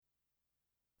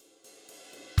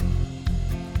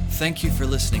Thank you for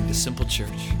listening to Simple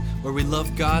Church, where we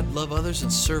love God, love others,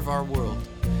 and serve our world.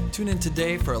 Tune in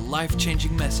today for a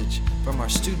life-changing message from our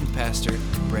student pastor,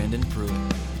 Brandon Pruitt.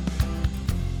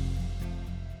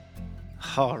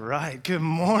 All right, good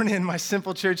morning, my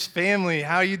Simple Church family.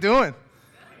 How are you doing?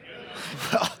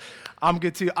 Well, I'm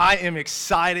good too. I am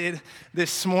excited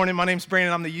this morning. My name's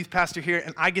Brandon. I'm the youth pastor here,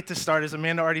 and I get to start, as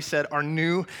Amanda already said, our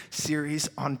new series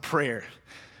on prayer,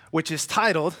 which is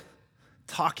titled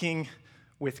Talking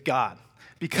with God,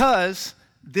 because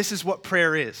this is what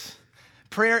prayer is.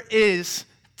 Prayer is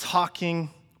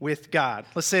talking with God.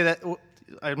 Let's say that.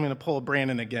 I'm going to pull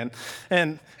Brandon again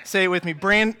and say it with me.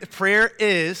 Prayer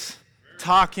is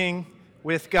talking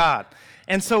with God.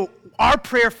 And so our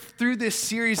prayer through this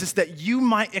series is that you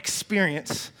might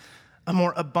experience a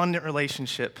more abundant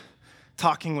relationship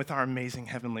talking with our amazing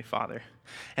Heavenly Father.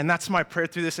 And that's my prayer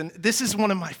through this. And this is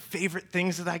one of my favorite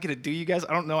things that I get to do, you guys.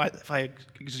 I don't know if I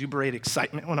exuberate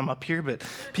excitement when I'm up here, but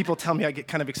people tell me I get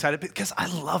kind of excited because I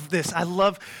love this. I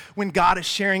love when God is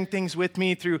sharing things with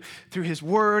me through His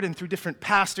Word and through different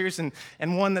pastors. And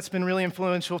one that's been really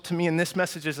influential to me in this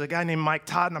message is a guy named Mike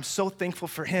Todd, and I'm so thankful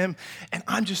for him. And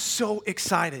I'm just so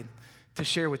excited to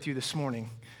share with you this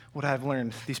morning what I've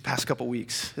learned these past couple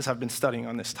weeks as I've been studying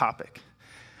on this topic.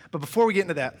 But before we get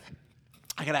into that,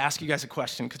 I got to ask you guys a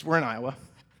question because we're in Iowa,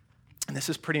 and this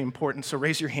is pretty important. So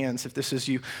raise your hands if this is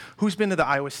you. Who's been to the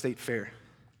Iowa State Fair?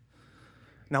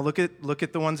 Now look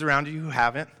at the ones around you who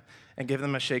haven't, and give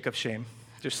them a shake of shame.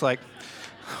 Just like,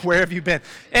 where have you been?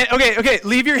 And, okay,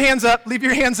 leave your hands up. Leave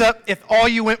your hands up if all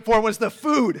you went for was the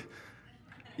food.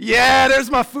 Yeah,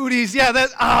 there's my foodies. Yeah,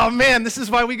 oh man, this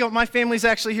is why we go. My family's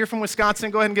actually here from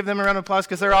Wisconsin. Go ahead and give them a round of applause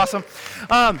because they're awesome.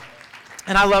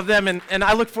 And I love them, and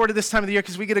I look forward to this time of the year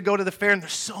because we get to go to the fair, and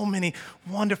there's so many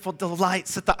wonderful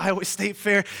delights at the Iowa State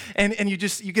Fair, and you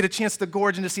get a chance to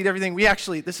gorge and just eat everything.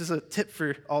 This is a tip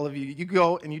for all of you. You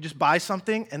go and you just buy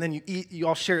something, and then you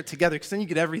all share it together because then you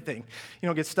get everything. You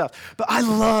don't get stuff. But I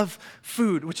love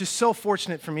food, which is so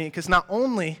fortunate for me because not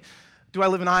only do I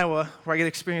live in Iowa where I get to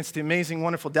experience the amazing,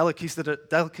 wonderful delicacies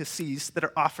that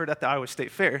are offered at the Iowa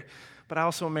State Fair, but I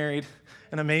also married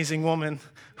an amazing woman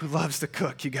who loves to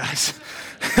cook, you guys.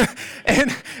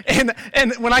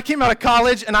 and when I came out of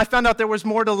college and I found out there was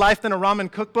more to life than a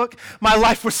ramen cookbook, my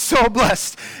life was so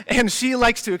blessed. And she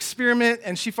likes to experiment,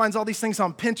 and she finds all these things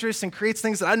on Pinterest and creates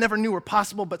things that I never knew were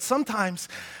possible, but sometimes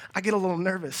I get a little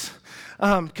nervous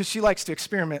because she likes to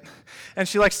experiment, and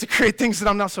she likes to create things that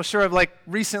I'm not so sure of. Like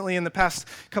recently, in the past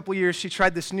couple years, she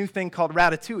tried this new thing called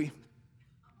Ratatouille.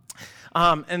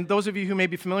 And those of you who may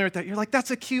be familiar with that, you're like,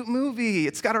 that's a cute movie.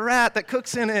 It's got a rat that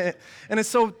cooks in it, and it's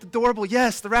so adorable.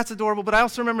 Yes, the rat's adorable, but I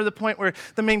also remember the point where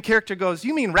the main character goes,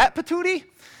 you mean rat patootie?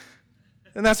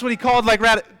 And that's what he called like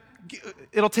rat.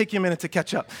 It'll take you a minute to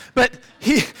catch up. But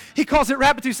he calls it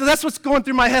rat patootie, so that's what's going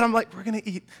through my head. I'm like, we're going to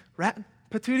eat rat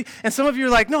patootie? And some of you are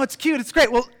like, no, it's cute, it's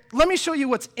great. Well, let me show you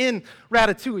what's in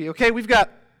Ratatouille, okay? We've got,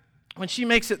 when she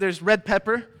makes it, there's red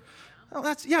pepper.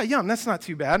 Oh, yum, that's not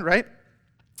too bad, right?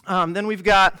 Then we've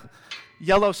got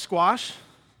yellow squash.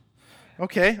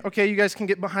 Okay, you guys can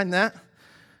get behind that.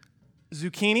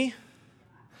 Zucchini.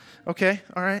 Okay,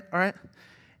 all right.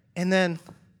 And then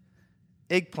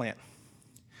eggplant.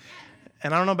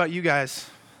 And I don't know about you guys,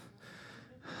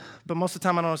 but most of the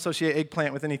time I don't associate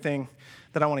eggplant with anything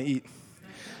that I want to eat.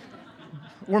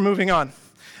 We're moving on.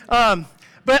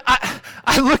 But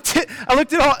I looked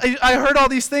at all, I heard all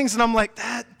these things, and I'm like,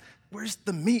 where's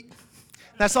the meat?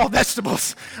 That's all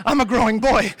vegetables. I'm a growing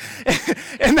boy.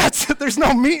 And there's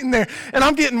no meat in there. And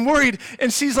I'm getting worried.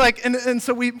 And she's like, and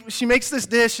so she makes this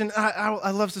dish, and I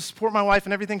love to support my wife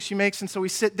and everything she makes. And so we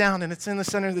sit down, and it's in the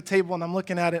center of the table, and I'm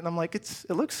looking at it, and I'm like, it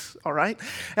looks all right.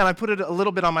 And I put it a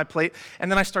little bit on my plate, and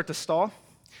then I start to stall.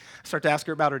 I start to ask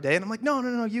her about her day, and I'm like,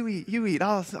 no, you eat.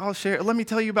 I'll share. Let me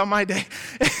tell you about my day.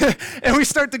 And we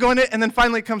start to go in it, and then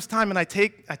finally it comes time, and I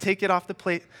take it off the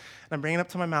plate, and I'm bringing it up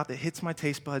to my mouth. It hits my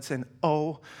taste buds, and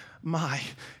oh my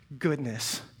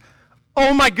goodness.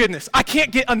 Oh my goodness, I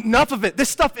can't get enough of it. This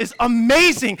stuff is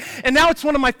amazing. And now it's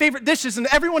one of my favorite dishes, and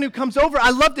everyone who comes over, I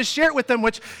love to share it with them,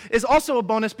 which is also a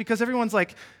bonus because everyone's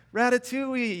like,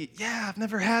 Ratatouille, yeah, I've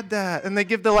never had that. And they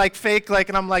give the fake,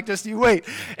 and I'm like, just you wait.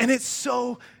 And it's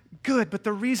so good. But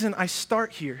the reason I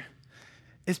start here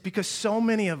is because so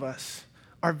many of us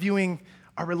are viewing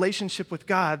our relationship with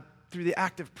God through the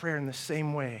act of prayer in the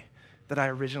same way that I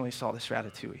originally saw this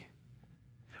Ratatouille.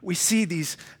 We see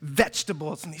these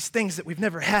vegetables and these things that we've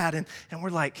never had, and we're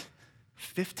like,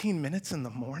 15 minutes in the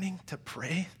morning to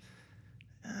pray?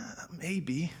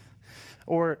 Maybe.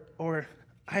 Or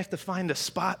I have to find a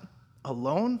spot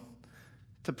alone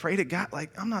to pray to God.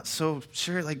 I'm not so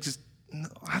sure, just no,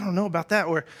 I don't know about that.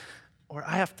 Or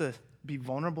I have to be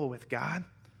vulnerable with God.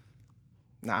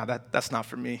 Nah, that's not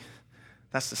for me.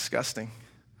 That's disgusting.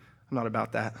 I'm not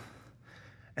about that.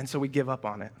 And so we give up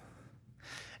on it.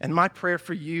 And my prayer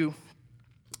for you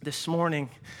this morning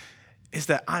is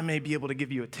that I may be able to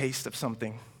give you a taste of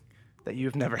something that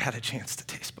you've never had a chance to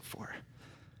taste before.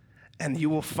 And you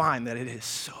will find that it is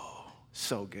so,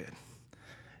 so good.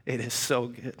 It is so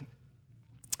good.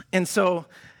 And so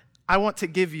I want to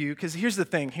give you, because here's the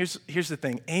thing. Here's the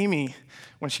thing. Amy,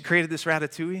 when she created this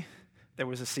ratatouille, there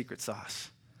was a secret sauce.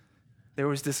 There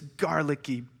was this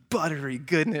garlicky, buttery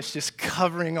goodness just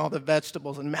covering all the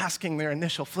vegetables and masking their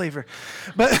initial flavor.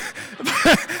 But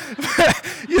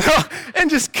and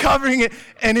just covering it.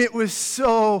 And it was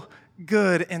so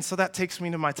good. And so that takes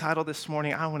me to my title this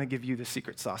morning. I want to give you the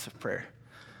secret sauce of prayer.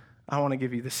 I want to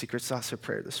give you the secret sauce of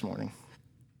prayer this morning.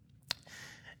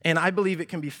 And I believe it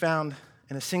can be found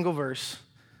in a single verse,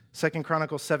 2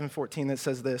 Chronicles 7:14, that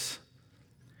says this: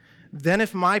 "Then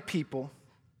if my people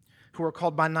who are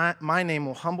called by my name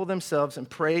will humble themselves and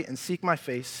pray and seek my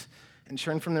face and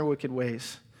turn from their wicked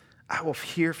ways, I will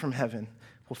hear from heaven,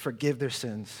 will forgive their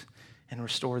sins, and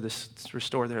restore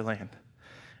their land."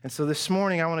 And so this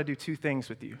morning, I want to do two things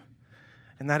with you.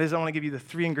 And that is, I want to give you the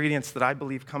three ingredients that I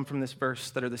believe come from this verse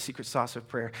that are the secret sauce of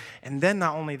prayer. And then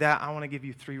not only that, I want to give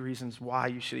you three reasons why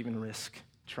you should even risk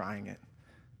trying it.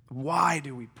 Why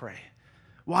do we pray?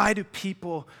 Why do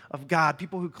people of God,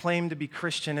 people who claim to be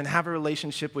Christian and have a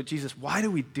relationship with Jesus, why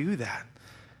do we do that?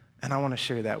 And I want to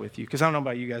share that with you, because I don't know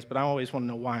about you guys, but I always want to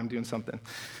know why I'm doing something.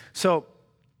 So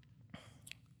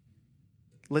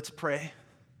let's pray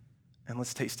and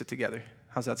let's taste it together.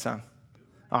 How's that sound?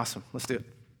 Awesome. Let's do it.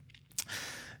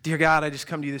 Dear God, I just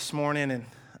come to you this morning, and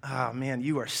man,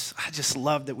 I just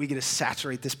love that we get to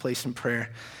saturate this place in prayer.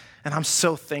 And I'm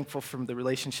so thankful for the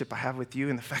relationship I have with you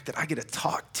and the fact that I get to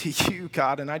talk to you,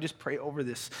 God. And I just pray over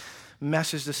this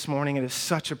message this morning. It is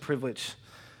such a privilege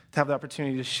to have the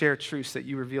opportunity to share truths that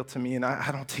you reveal to me. And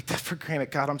I don't take that for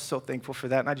granted. God, I'm so thankful for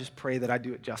that. And I just pray that I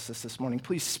do it justice this morning.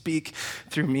 Please speak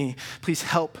through me. Please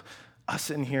help us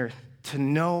in here to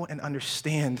know and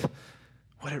understand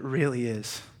what it really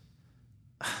is.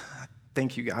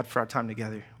 Thank you, God, for our time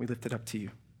together. We lift it up to you.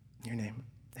 In your name,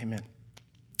 amen.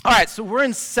 All right, so we're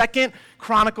in 2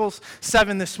 Chronicles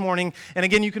 7 this morning. And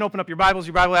again, you can open up your Bibles.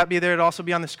 Your Bible app will be there. It'll also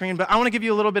be on the screen. But I want to give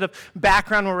you a little bit of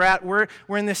background where we're at.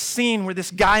 We're in this scene where this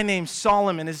guy named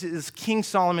Solomon is King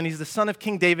Solomon. He's the son of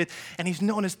King David, and he's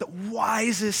known as the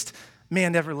wisest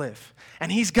man to ever live.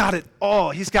 And he's got it all.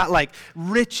 He's got like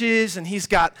riches, and he's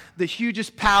got the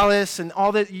hugest palace and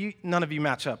all that. None of you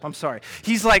match up. I'm sorry.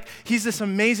 He's this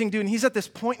amazing dude, and he's at this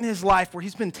point in his life where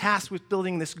he's been tasked with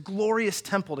building this glorious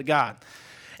temple to God.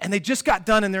 And they just got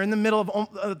done, and they're in the middle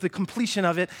of the completion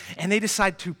of it, and they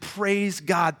decide to praise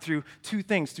God through two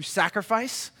things, through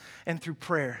sacrifice and through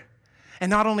prayer. And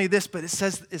not only this, but it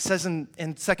says in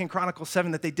 2 Chronicles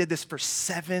 7 that they did this for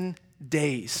 7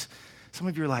 days. Some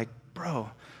of you are like, bro,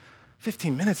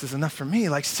 15 minutes is enough for me,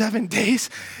 like 7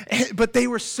 days. But they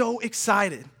were so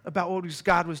excited about what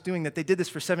God was doing that they did this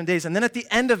for 7 days. And then at the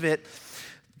end of it,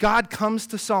 God comes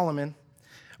to Solomon,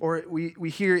 or we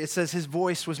hear, it says his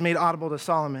voice was made audible to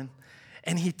Solomon,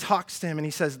 and he talks to him, and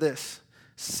he says this,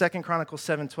 2 Chronicles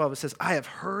 7:12, it says, "I have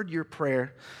heard your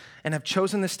prayer and have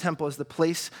chosen this temple as the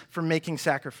place for making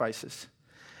sacrifices.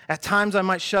 At times I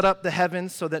might shut up the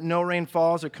heavens so that no rain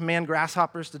falls, or command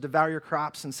grasshoppers to devour your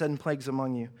crops and send plagues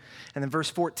among you." And then verse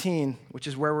 14, which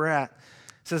is where we're at,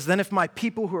 it says, "Then if my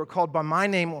people who are called by my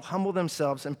name will humble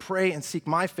themselves and pray and seek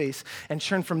my face and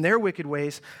turn from their wicked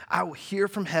ways, I will hear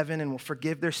from heaven and will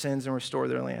forgive their sins and restore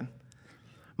their land.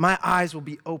 My eyes will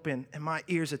be open and my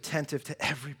ears attentive to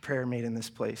every prayer made in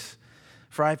this place.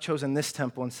 For I have chosen this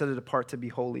temple and set it apart to be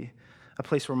holy, a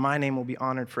place where my name will be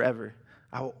honored forever.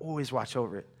 I will always watch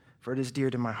over it, for it is dear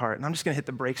to my heart." And I'm just going to hit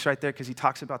the brakes right there because he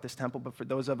talks about this temple, but for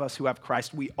those of us who have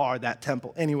Christ, we are that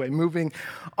temple. Anyway, moving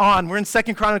on. We're in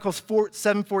 2 Chronicles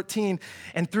 7:14,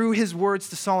 and through his words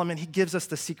to Solomon, he gives us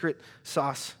the secret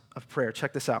sauce of prayer.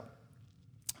 Check this out.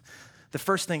 The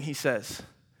first thing he says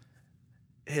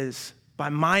is, by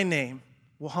my name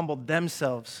will humble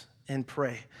themselves and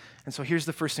pray. And so here's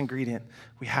the first ingredient.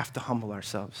 We have to humble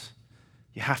ourselves.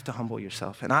 You have to humble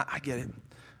yourself. And I get it.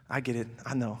 I get it.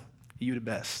 I know. You the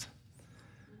best.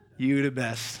 You the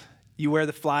best. You wear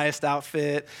the flyest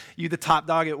outfit. You the top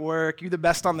dog at work. You the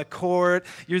best on the court.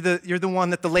 You're the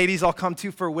one that the ladies all come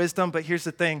to for wisdom. But here's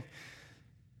the thing.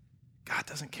 God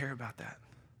doesn't care about that.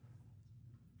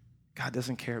 God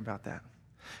doesn't care about that.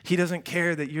 He doesn't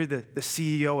care that you're the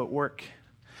CEO at work.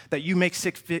 that you make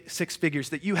six figures,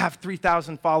 that you have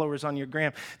 3,000 followers on your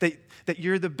gram, that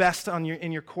you're the best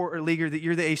in your court or league, or that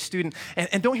you're the A student.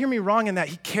 And don't hear me wrong in that.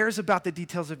 He cares about the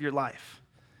details of your life.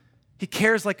 He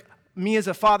cares, like me as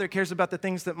a father cares about the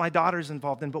things that my daughter's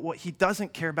involved in, but what he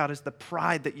doesn't care about is the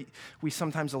pride that we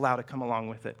sometimes allow to come along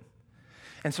with it.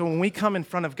 And so when we come in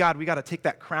front of God, we got to take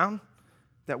that crown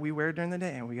that we wear during the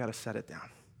day and we got to set it down.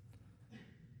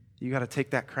 You got to take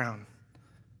that crown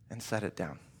and set it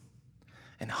down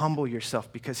and humble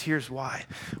yourself, because here's why.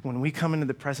 When we come into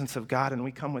the presence of God and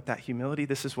we come with that humility,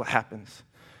 this is what happens.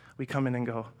 We come in and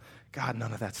go, God,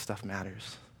 none of that stuff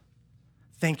matters.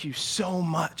 Thank you so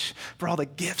much for all the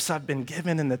gifts I've been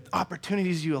given and the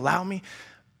opportunities you allow me,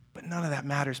 but none of that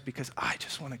matters because I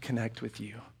just want to connect with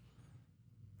you.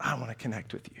 I want to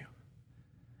connect with you.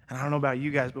 And I don't know about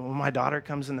you guys, but when my daughter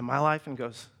comes into my life and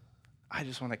goes, I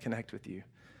just want to connect with you,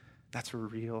 that's where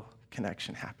real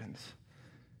connection happens.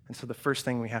 And so the first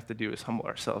thing we have to do is humble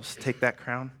ourselves. Take that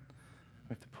crown,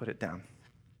 we have to put it down.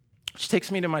 Which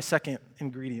takes me to my second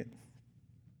ingredient.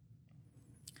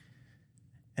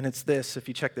 And it's this, if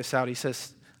you check this out, he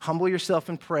says, humble yourself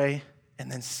and pray,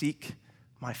 and then seek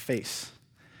my face.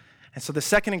 And so the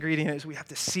second ingredient is we have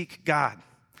to seek God.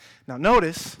 Now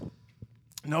notice,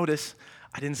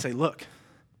 I didn't say look,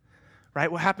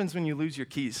 right? What happens when you lose your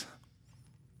keys?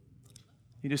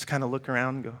 You just kind of look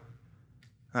around and go,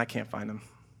 I can't find them.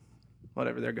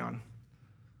 Whatever, they're gone.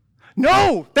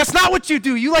 No, that's not what you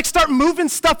do. You start moving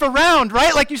stuff around,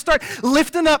 right? You start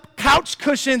lifting up couch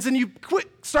cushions and you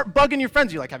start bugging your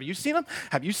friends. You're like, have you seen them?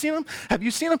 Have you seen them? Have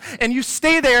you seen them? And you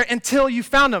stay there until you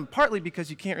found them, partly because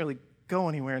you can't really go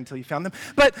anywhere until you found them,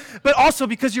 but also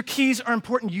because your keys are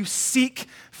important. You seek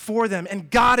for them.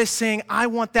 And God is saying, I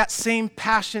want that same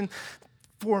passion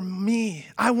for me.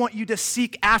 I want you to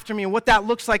seek after me. And what that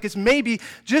looks like is maybe,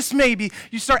 just maybe,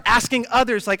 you start asking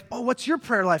others what's your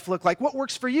prayer life look like? What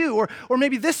works for you? Or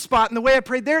maybe this spot and the way I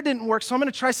prayed there didn't work, so I'm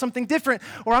going to try something different.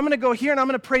 Or I'm going to go here and I'm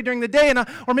going to pray during the day,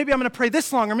 or maybe I'm going to pray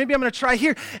this long, or maybe I'm going to try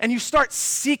here. And you start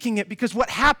seeking it, because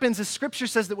what happens is Scripture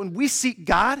says that when we seek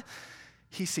God,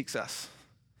 He seeks us.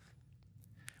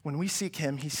 When we seek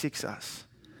Him, He seeks us.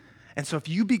 And so if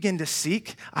you begin to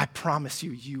seek, I promise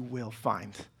you, you will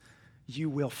find. You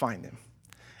will find Him.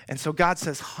 And so God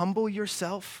says, humble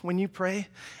yourself when you pray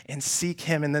and seek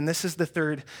Him. And then this is the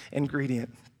third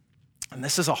ingredient. And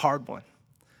this is a hard one.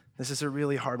 This is a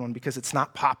really hard one because it's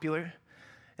not popular.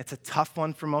 It's a tough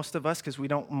one for most of us because we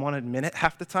don't want to admit it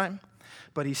half the time.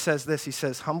 But He says this. He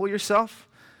says, humble yourself,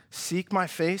 seek my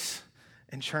face,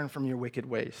 and turn from your wicked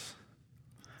ways.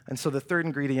 And so the third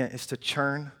ingredient is to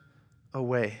turn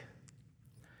away.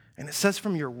 And it says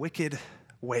from your wicked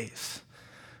ways,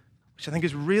 which I think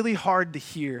is really hard to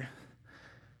hear,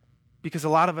 because a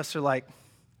lot of us are like,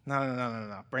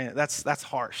 no, Brandon, that's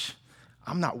harsh.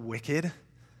 I'm not wicked.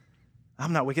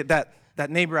 I'm not wicked. That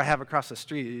neighbor I have across the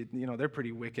street, they're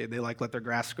pretty wicked. They let their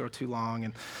grass grow too long,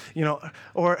 and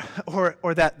or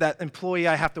that employee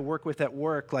I have to work with at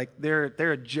work, they're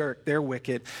a jerk. They're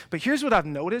wicked. But here's what I've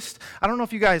noticed. I don't know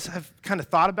if you guys have kind of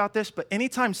thought about this, but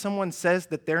anytime someone says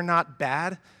that they're not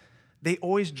bad, they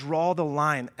always draw the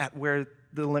line at where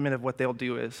the limit of what they'll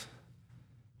do is.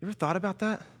 You ever thought about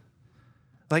that?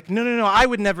 No, I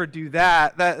would never do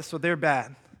that. So they're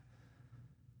bad.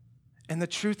 And the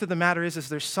truth of the matter is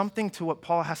there's something to what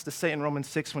Paul has to say in Romans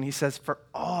 6 when he says, for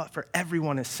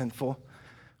everyone is sinful.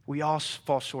 We all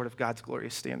fall short of God's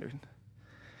glorious standard.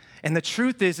 And the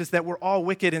truth is that we're all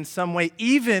wicked in some way,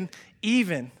 even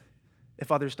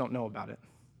if others don't know about it.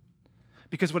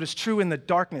 Because what is true in the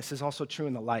darkness is also true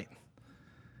in the light.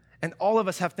 And all of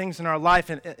us have things in our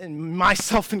life, and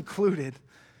myself included,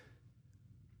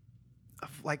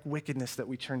 of wickedness that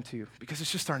we turn to, because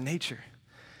it's just our nature.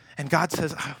 And God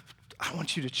says, I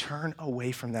want you to turn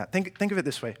away from that. Think of it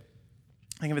this way.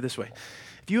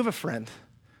 If you have a friend,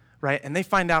 right, and they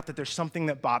find out that there's something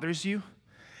that bothers you,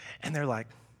 and they're like,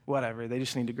 whatever, they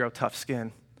just need to grow tough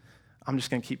skin. I'm just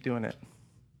going to keep doing it.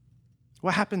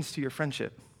 What happens to your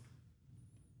friendship?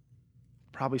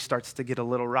 Probably starts to get a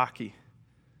little rocky.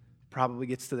 Probably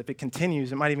gets to, if it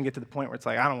continues, it might even get to the point where it's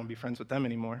I don't want to be friends with them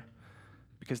anymore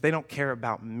because they don't care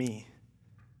about me.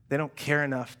 They don't care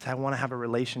enough to want to have a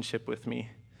relationship with me.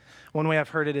 One way I've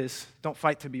heard it is, don't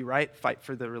fight to be right, fight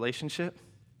for the relationship.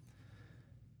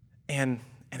 And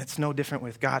it's no different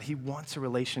with God. He wants a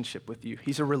relationship with you.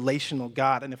 He's a relational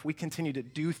God. And if we continue to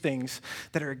do things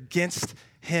that are against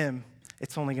Him,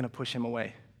 it's only going to push Him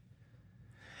away.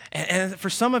 And for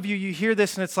some of you, you hear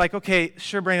this and it's like, okay,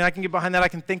 sure, Brandon, I can get behind that. I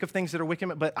can think of things that are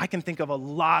wicked, but I can think of a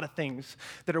lot of things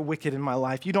that are wicked in my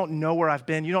life. You don't know where I've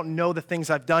been. You don't know the things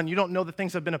I've done. You don't know the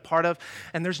things I've been a part of.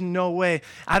 And there's no way.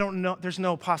 I don't know. There's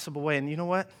no possible way. And you know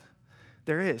what?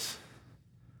 There is.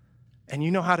 And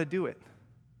you know how to do it.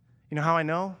 You know how I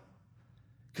know?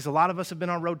 Because a lot of us have been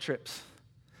on road trips.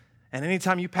 And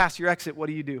anytime you pass your exit, what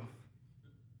do?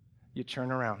 You turn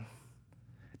around.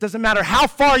 Doesn't matter how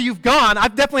far you've gone.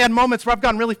 I've definitely had moments where I've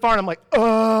gone really far and I'm like,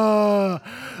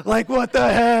 like what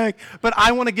the heck? But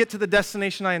I want to get to the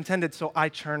destination I intended, so I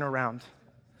turn around.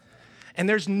 And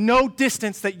there's no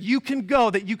distance that you can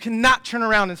go that you cannot turn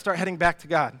around and start heading back to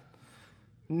God.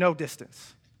 No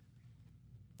distance.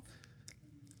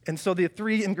 And so the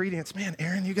 3 ingredients, man,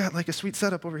 Aaron, you got like a sweet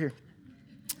setup over here.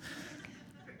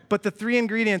 But the 3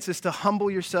 ingredients is to humble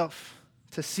yourself,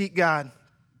 to seek God,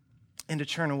 and to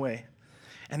turn away.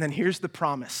 And then here's the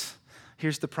promise.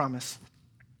 Here's the promise.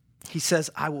 He says,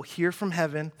 I will hear from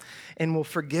heaven and will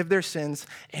forgive their sins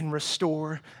and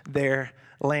restore their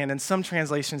land. And some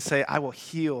translations say, I will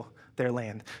heal their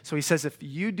land. So he says, if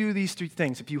you do these 3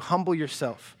 things, if you humble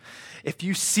yourself, if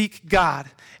you seek God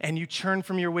and you turn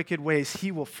from your wicked ways,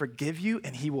 he will forgive you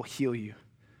and he will heal you.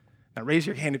 Now raise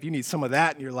your hand if you need some of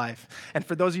that in your life. And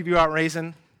for those of you who aren't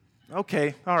raising,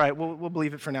 okay, all right, we'll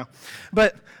believe it for now.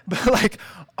 But like,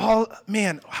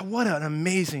 what an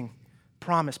amazing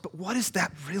promise. But what does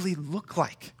that really look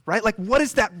like, right? Like, what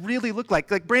does that really look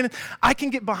like? Like, Brandon, I can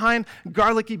get behind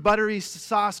garlicky, buttery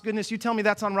sauce. Goodness, you tell me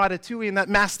that's on ratatouille and that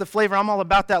masks the flavor. I'm all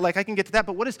about that. Like, I can get to that.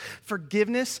 But what does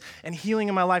forgiveness and healing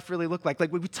in my life really look like?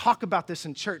 Like, we talk about this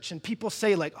in church, and people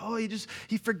say, like, oh,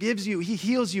 he forgives you, he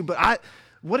heals you. But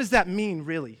what does that mean,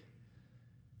 really?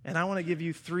 And I want to give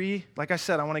you 3, like I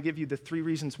said, I want to give you the 3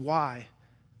 reasons why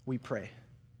we pray.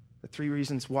 The 3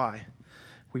 reasons why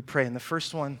we pray. And the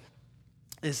first one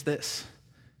is this.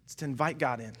 It's to invite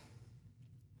God in.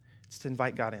 It's to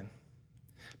invite God in.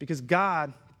 Because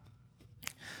God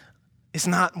is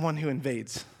not one who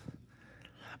invades.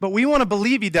 But we want to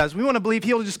believe he does. We want to believe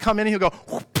he'll just come in and he'll go,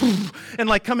 poof, and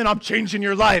like, come in, I'm changing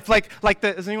your life.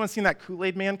 Has anyone seen that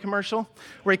Kool-Aid Man commercial?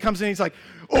 Where he comes in and he's like,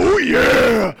 oh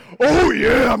yeah,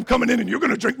 I'm coming in and you're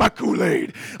going to drink my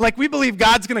Kool-Aid. Like, we believe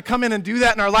God's going to come in and do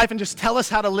that in our life and just tell us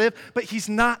how to live, but he's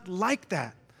not like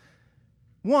that.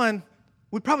 1,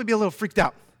 we'd probably be a little freaked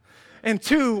out. And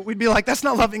 2, we'd be like, that's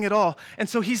not loving at all. And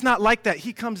so he's not like that.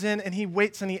 He comes in and he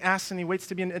waits and he asks and he waits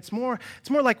to be in. It's more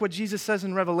like what Jesus says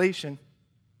in Revelation.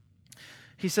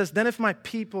 He says, then if my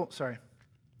people,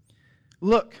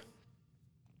 look,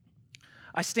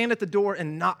 I stand at the door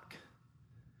and knock.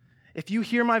 If you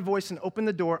hear my voice and open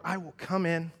the door, I will come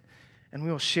in and we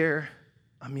will share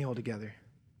a meal together.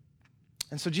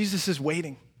 And so Jesus is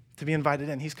waiting to be invited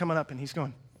in. He's coming up and he's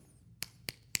going,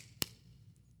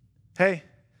 hey,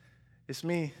 it's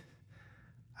me.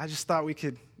 I just thought we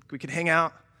could hang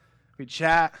out, we'd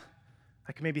chat.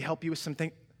 I could maybe help you with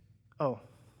something. Oh,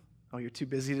 you're too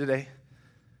busy today?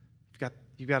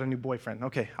 You've got a new boyfriend.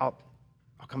 Okay, I'll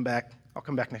come back. I'll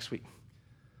come back next week. And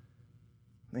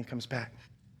then he comes back.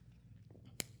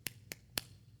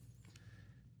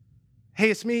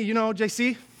 Hey, it's me,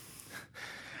 JC.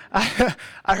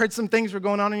 I heard some things were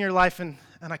going on in your life, and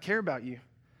I care about you.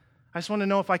 I just want to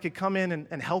know if I could come in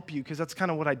and help you, because that's kind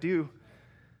of what I do.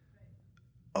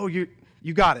 Oh, you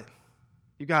got it.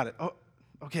 You got it. Oh,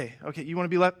 okay. You want to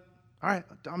be left? All right,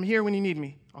 I'm here when you need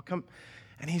me. I'll come.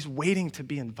 And he's waiting to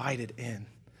be invited in,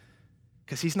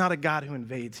 because he's not a God who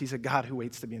invades. He's a God who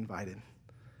waits to be invited.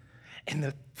 And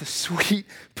the sweet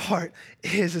part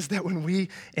is that when we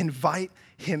invite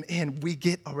him in, we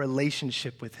get a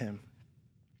relationship with him.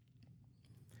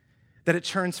 That it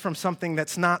turns from something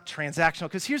that's not transactional.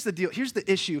 Because here's the deal. Here's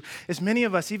the issue, is many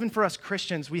of us, even for us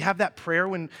Christians, we have that prayer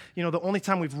when, the only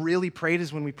time we've really prayed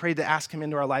is when we prayed to ask him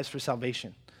into our lives for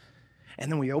salvation.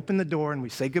 And then we open the door and we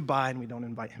say goodbye and we don't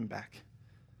invite him back.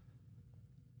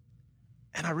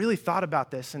 And I really thought about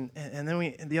this, and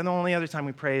then the only other time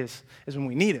we pray is when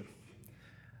we need him.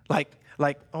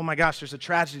 Like, oh my gosh, there's a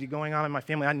tragedy going on in my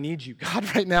family. I need you,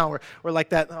 God, right now. Or like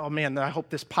that, oh man, I hope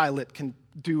this pilot can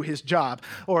do his job.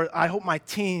 Or I hope my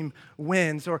team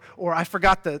wins. Or I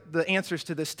forgot the answers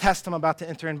to this test I'm about to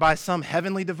enter, and by some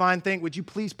heavenly divine thing, would you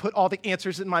please put all the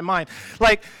answers in my mind?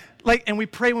 And we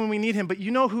pray when we need him. But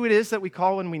you know who it is that we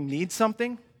call when we need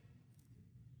something?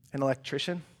 An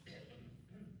electrician?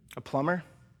 A plumber?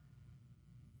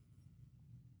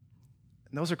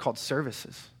 And those are called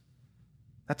services.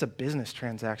 That's a business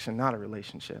transaction, not a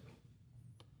relationship.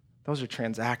 Those are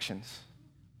transactions.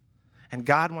 And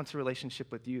God wants a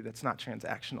relationship with you that's not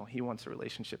transactional. He wants a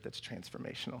relationship that's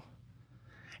transformational.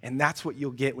 And that's what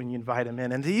you'll get when you invite him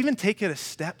in. And to even take it a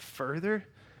step further,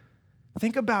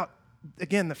 think about,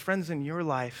 again, the friends in your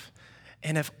life,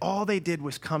 and if all they did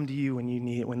was come to you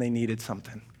when they needed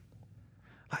something.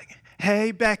 Like,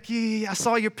 hey, Becky, I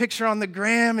saw your picture on the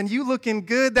gram, and you looking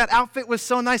good. That outfit was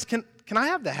so nice. Can I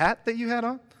have the hat that you had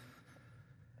on?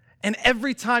 And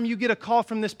every time you get a call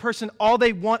from this person, all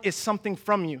they want is something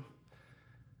from you.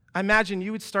 I imagine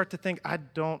you would start to think, I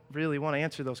don't really want to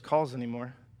answer those calls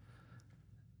anymore.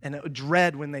 And it would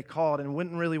dread when they called and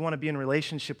wouldn't really want to be in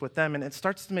relationship with them. And it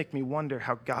starts to make me wonder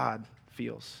how God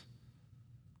feels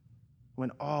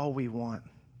when all we want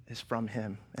is from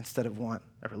him instead of want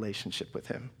a relationship with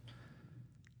him.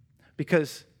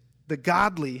 Because the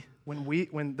godly,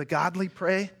 when the godly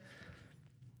pray,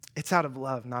 it's out of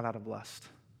love, not out of lust.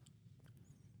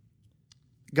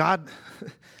 God,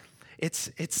 it's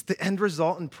the end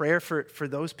result in prayer for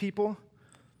those people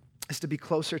is to be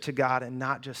closer to God and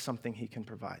not just something he can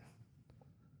provide.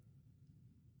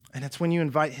 And it's when you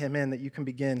invite him in that he can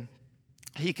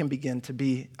begin to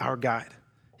be our guide.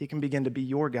 He can begin to be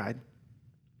your guide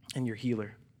and your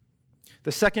healer.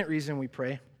 The second reason we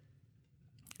pray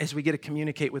is we get to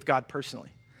communicate with God personally.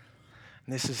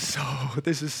 And this is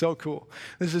so cool.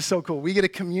 This is so cool. We get to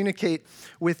communicate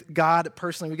with God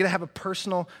personally. We get to have a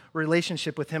personal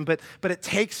relationship with him, but it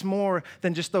takes more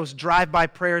than just those drive-by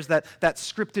prayers, that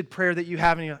scripted prayer that you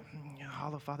have, and you're like,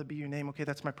 hallowed Father be your name. Okay,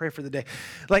 that's my prayer for the day.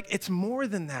 Like, it's more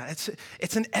than that.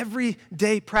 It's an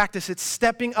everyday practice. It's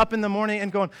stepping up in the morning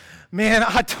and going, man,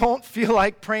 I don't feel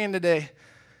like praying today,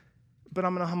 but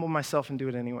I'm going to humble myself and do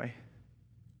it anyway.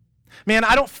 Man,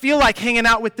 I don't feel like hanging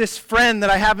out with this friend that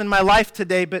I have in my life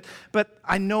today, but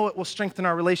I know it will strengthen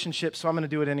our relationship, so I'm going to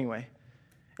do it anyway.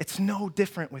 It's no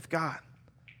different with God.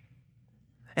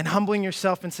 And humbling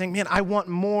yourself and saying, man, I want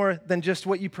more than just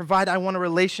what you provide. I want a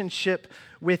relationship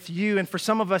with you. And for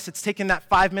some of us, it's taking that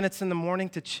 5 minutes in the morning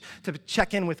to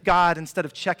check in with God instead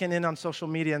of checking in on social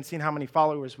media and seeing how many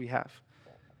followers we have.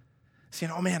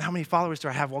 Seeing, oh man, how many followers do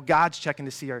I have? Well, God's checking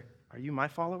to see, are you my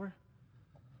follower?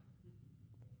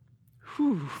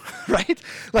 Whew, right?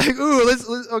 Like,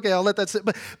 okay, I'll let that sit.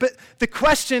 But the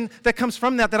question that comes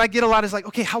from that I get a lot is like,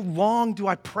 okay, how long do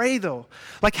I pray though?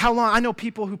 Like how long? I know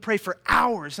people who pray for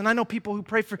hours, and I know people who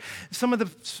pray for, some of the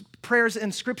prayers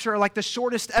in Scripture are like the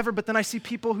shortest ever, but then I see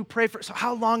people who pray for, so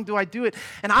how long do I do it?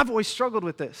 And I've always struggled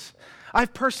with this.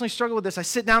 I've personally struggled with this. I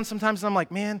sit down sometimes and I'm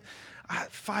like, man,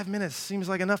 5 minutes seems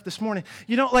like enough this morning.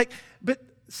 But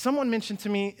someone mentioned to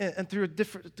me, and through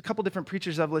a couple different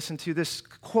preachers I've listened to, this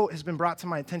quote has been brought to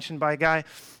my attention by a guy,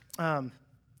 I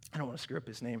don't want to screw up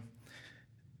his name,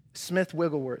 Smith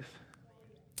Wigglesworth.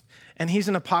 And he's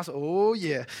an apostle,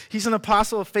 he's an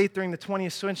apostle of faith during the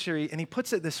 20th century, and he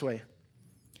puts it this way.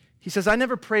 He says, I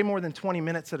never pray more than 20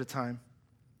 minutes at a time,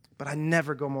 but I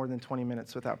never go more than 20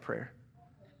 minutes without prayer.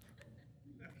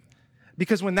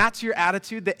 Because when that's your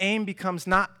attitude, the aim becomes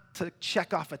not to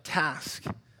check off a task.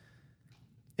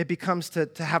 It becomes to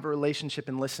have a relationship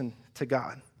and listen to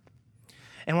God.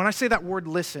 And when I say that word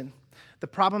listen, the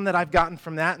problem that I've gotten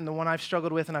from that and the one I've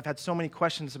struggled with and I've had so many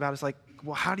questions about is like,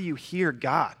 well, how do you hear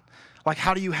God? Like,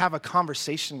 how do you have a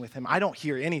conversation with him? I don't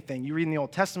hear anything. You read in the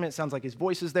Old Testament, it sounds like his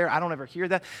voice is there. I don't ever hear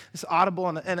that. It's audible,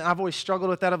 and I've always struggled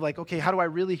with that of like, okay, how do I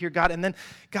really hear God? And then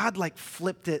God like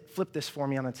flipped this for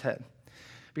me on its head.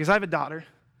 Because I have a daughter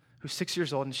who's 6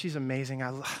 years old, and she's amazing. I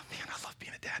love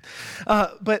being a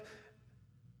dad. But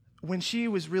when she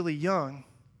was really young,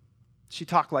 she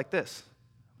talked like this.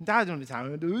 Like,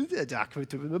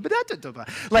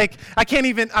 I can't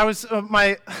even,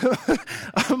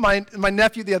 my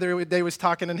nephew the other day was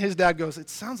talking, and his dad goes, it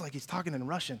sounds like he's talking in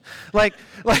Russian. And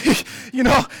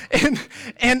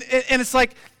it's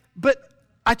like, but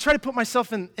I try to put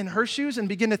myself in her shoes and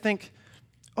begin to think,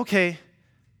 okay,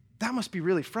 that must be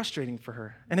really frustrating for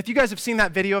her. And if you guys have seen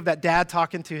that video of that dad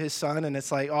talking to his son, and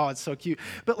it's like, oh, it's so cute.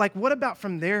 But like, what about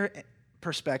from their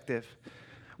perspective?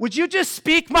 Would you just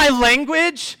speak my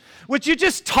language? Would you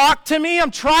just talk to me? I'm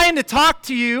trying to talk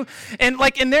to you. And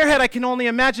like in their head, I can only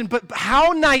imagine, but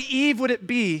how naive would it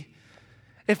be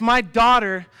if my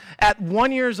daughter at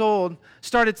 1 year old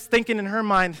started thinking in her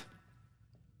mind,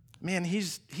 man, he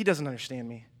doesn't understand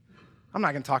me. I'm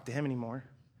not going to talk to him anymore.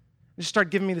 Just start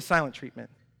giving me the silent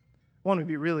treatment. One would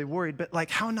be really worried, but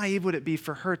like how naive would it be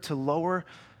for her to lower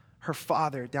her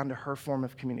father down to her form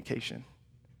of communication?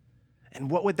 And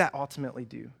what would that ultimately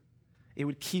do? It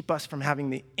would keep us from having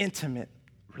the intimate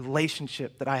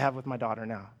relationship that I have with my daughter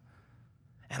now.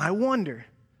 And I wonder,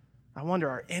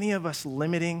 are any of us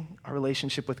limiting our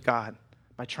relationship with God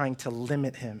by trying to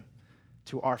limit him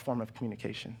to our form of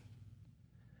communication?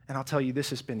 And I'll tell you,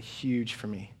 this has been huge for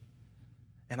me.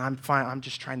 And I'm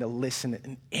just trying to listen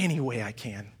in any way I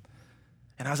can.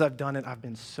 And as I've done it, I've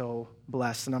been so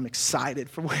blessed, and I'm excited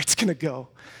for where it's going to go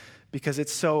because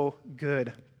it's so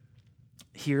good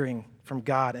hearing from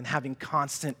God and having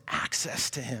constant access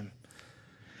to him.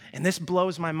 And this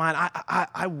blows my mind.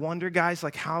 I wonder, guys,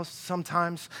 like how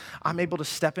sometimes I'm able to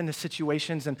step into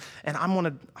situations and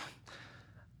I'm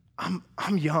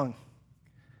young.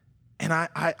 And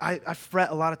I fret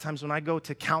a lot of times when I go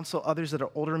to counsel others that are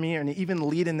older than me and even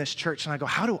lead in this church, and I go,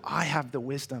 how do I have the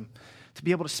wisdom to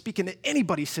be able to speak into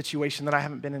anybody's situation that I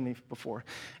haven't been in before?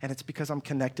 And it's because I'm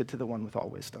connected to the one with all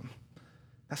wisdom.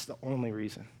 That's the only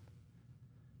reason.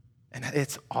 And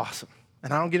it's awesome.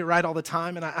 And I don't get it right all the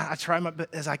time, and I try my best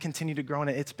as I continue to grow in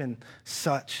it. It's been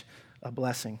such a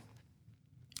blessing.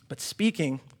 But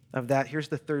speaking of that, here's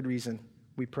the third reason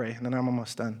we pray, and then I'm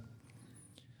almost done.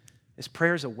 Is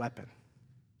prayer is a weapon.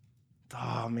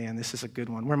 Oh, man, this is a good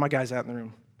one. Where are my guys at in the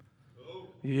room?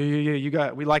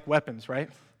 Yeah, we like weapons, right?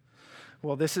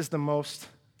 Well, this is the most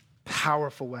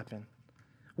powerful weapon.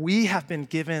 We have been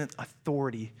given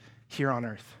authority here on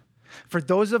earth. For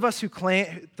those of us who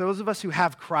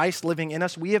have Christ living in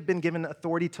us, we have been given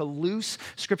authority to loose,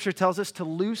 Scripture tells us, to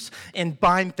loose and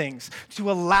bind things,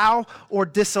 to allow or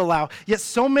disallow. Yet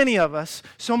so many of us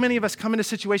come into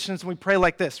situations and we pray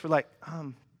like this. We're like,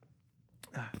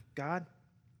 God,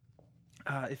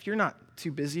 if you're not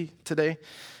too busy today,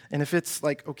 and if it's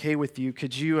like okay with you,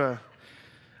 could you,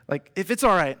 if it's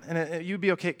all right, and you'd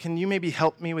be okay, can you maybe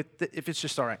help me with if it's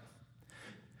just all right?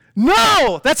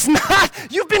 No, that's not.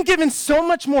 You've been given so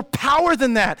much more power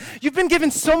than that. You've been given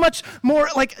so much more,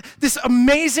 like this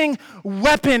amazing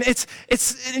weapon.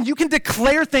 You can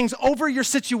declare things over your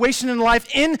situation in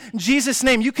life in Jesus'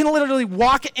 name. You can literally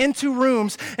walk into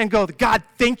rooms and go, God,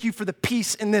 thank you for the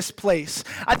peace in this place.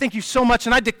 I thank you so much,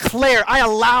 and I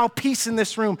allow peace in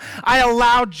this room. I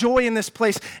allow joy in this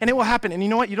place, and it will happen. And you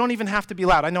know what? You don't even have to be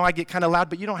loud. I know I get kind of loud,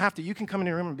 but you don't have to. You can come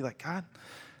into a room and be like, God,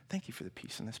 thank you for the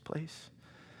peace in this place.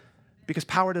 Because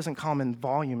power doesn't come in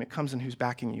volume, it comes in who's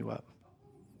backing you up.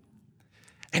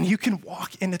 And you can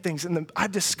walk into things. And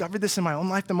I've discovered this in my own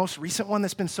life. The most recent one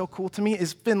that's been so cool to me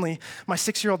is Finley. My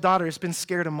 6-year-old daughter has been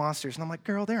scared of monsters. And I'm like,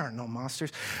 girl, there are no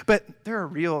monsters. But there are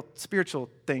real spiritual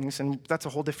things, and that's a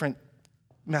whole different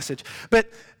message. But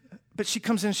she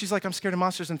comes in and she's like, I'm scared of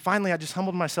monsters. And finally, I just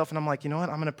humbled myself, and I'm like, you know what?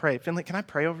 I'm going to pray. Finley, can I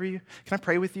pray over you? Can I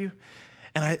pray with you?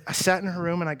 And I sat in her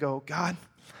room, and I go, God,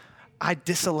 I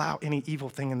disallow any evil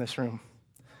thing in this room.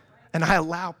 And I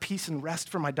allow peace and rest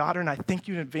for my daughter, and I thank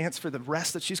you in advance for the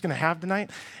rest that she's going to have tonight,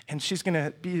 and she's going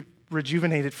to be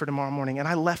rejuvenated for tomorrow morning. And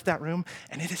I left that room,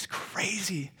 and it is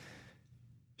crazy.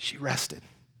 She rested.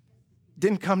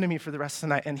 Didn't come to me for the rest of the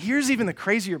night. And here's even the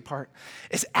crazier part,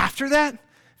 is after that,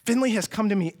 Finley has come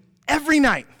to me every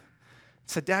night and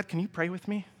said, Dad, can you pray with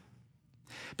me?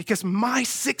 Because my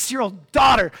 6-year-old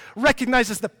daughter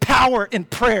recognizes the power in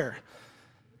prayer.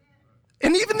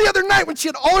 And even the other night when she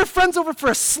had all her friends over for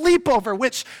a sleepover,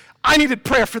 which I needed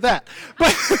prayer for that.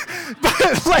 But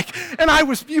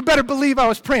you better believe I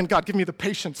was praying, God, give me the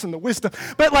patience and the wisdom.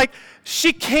 But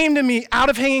she came to me out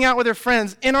of hanging out with her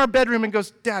friends in our bedroom and goes,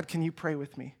 Dad, can you pray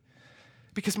with me?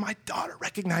 Because my daughter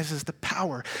recognizes the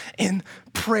power in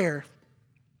prayer.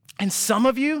 And some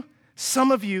of you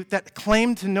that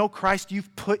claim to know Christ,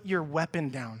 you've put your weapon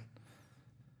down.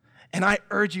 And I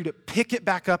urge you to pick it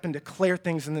back up and declare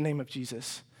things in the name of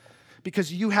Jesus.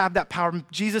 Because you have that power.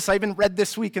 Jesus, I even read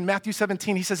this week in Matthew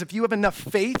 17, he says, if you have enough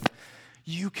faith,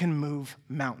 you can move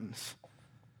mountains.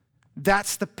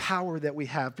 That's the power that we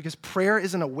have. Because prayer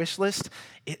isn't a wish list,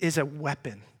 it is a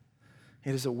weapon.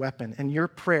 It is a weapon. And your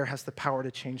prayer has the power to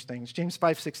change things. James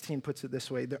 5:16 puts it this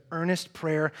way, the earnest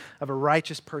prayer of a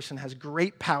righteous person has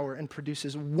great power and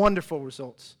produces wonderful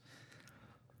results.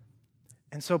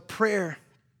 And so prayer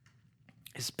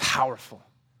is powerful.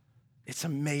 It's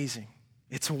amazing.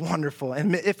 It's wonderful.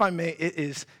 And if I may, it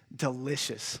is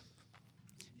delicious.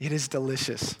 It is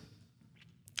delicious.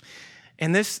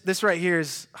 And this right here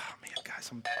is, oh man,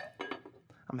 guys,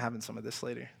 I'm having some of this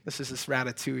later. This is this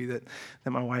ratatouille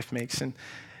that my wife makes. And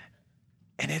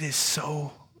it is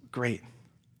so great.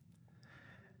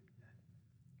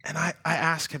 And I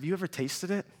ask, have you ever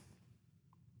tasted it?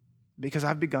 Because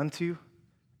I've begun to,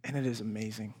 and it is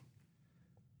amazing.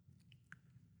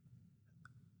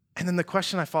 And then the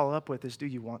question I follow up with is, do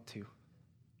you want to?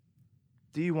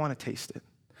 Do you want to taste it?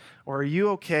 Or are you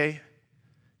okay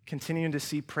continuing to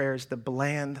see prayer as the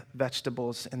bland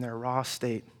vegetables in their raw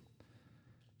state?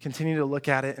 Continue to look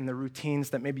at it in the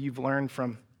routines that maybe you've learned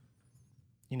from,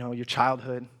 your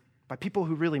childhood by people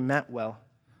who really meant well,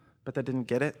 but that didn't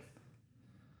get it?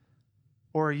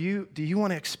 Or do you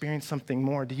want to experience something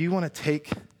more? Do you want to take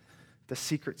the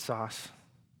secret sauce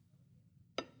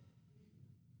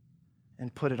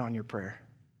and put it on your prayer.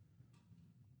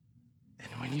 And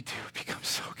when you do, it becomes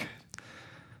so good.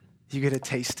 You get to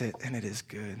taste it, and it is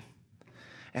good.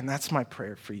 And that's my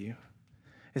prayer for you,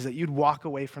 is that you'd walk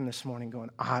away from this morning going,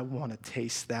 I want to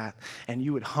taste that. And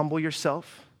you would humble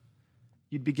yourself.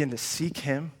 You'd begin to seek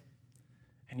him,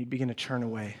 and you'd begin to turn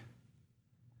away.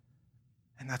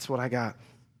 And that's what I got.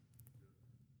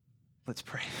 Let's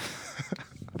pray.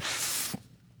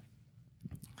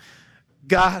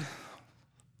 God,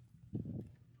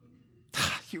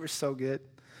 you are so good.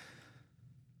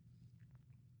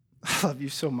 I love you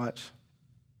so much.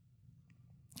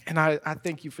 And I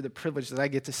thank you for the privilege that I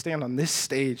get to stand on this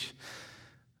stage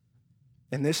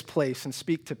in this place and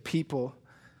speak to people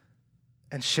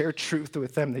and share truth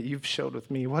with them that you've showed with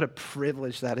me. What a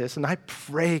privilege that is. And I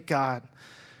pray, God,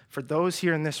 for those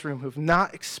here in this room who've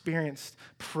not experienced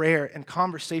prayer and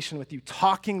conversation with you,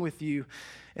 talking with you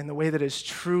in the way that is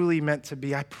truly meant to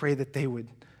be, I pray that they would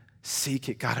seek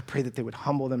it. God, I pray that they would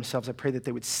humble themselves. I pray that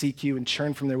they would seek you and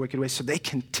turn from their wicked ways so they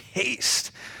can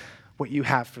taste what you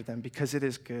have for them, because it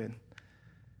is good.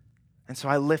 And so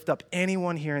I lift up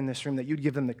anyone here in this room, that you'd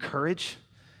give them the courage,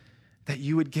 that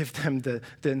you would give them the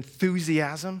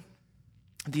enthusiasm,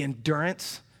 the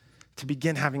endurance to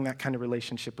begin having that kind of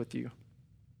relationship with you.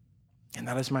 And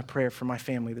that is my prayer for my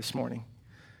family this morning.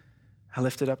 I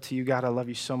lift it up to you, God. I love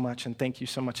you so much, and thank you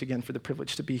so much again for the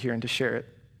privilege to be here and to share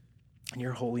it. In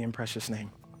your holy and precious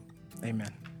name,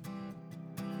 amen.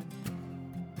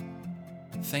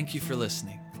 Thank you for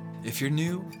listening. If you're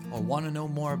new or want to know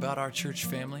more about our church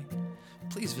family,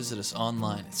 please visit us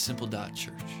online at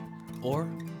simple.church or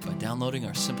by downloading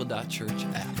our Simple.Church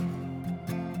app.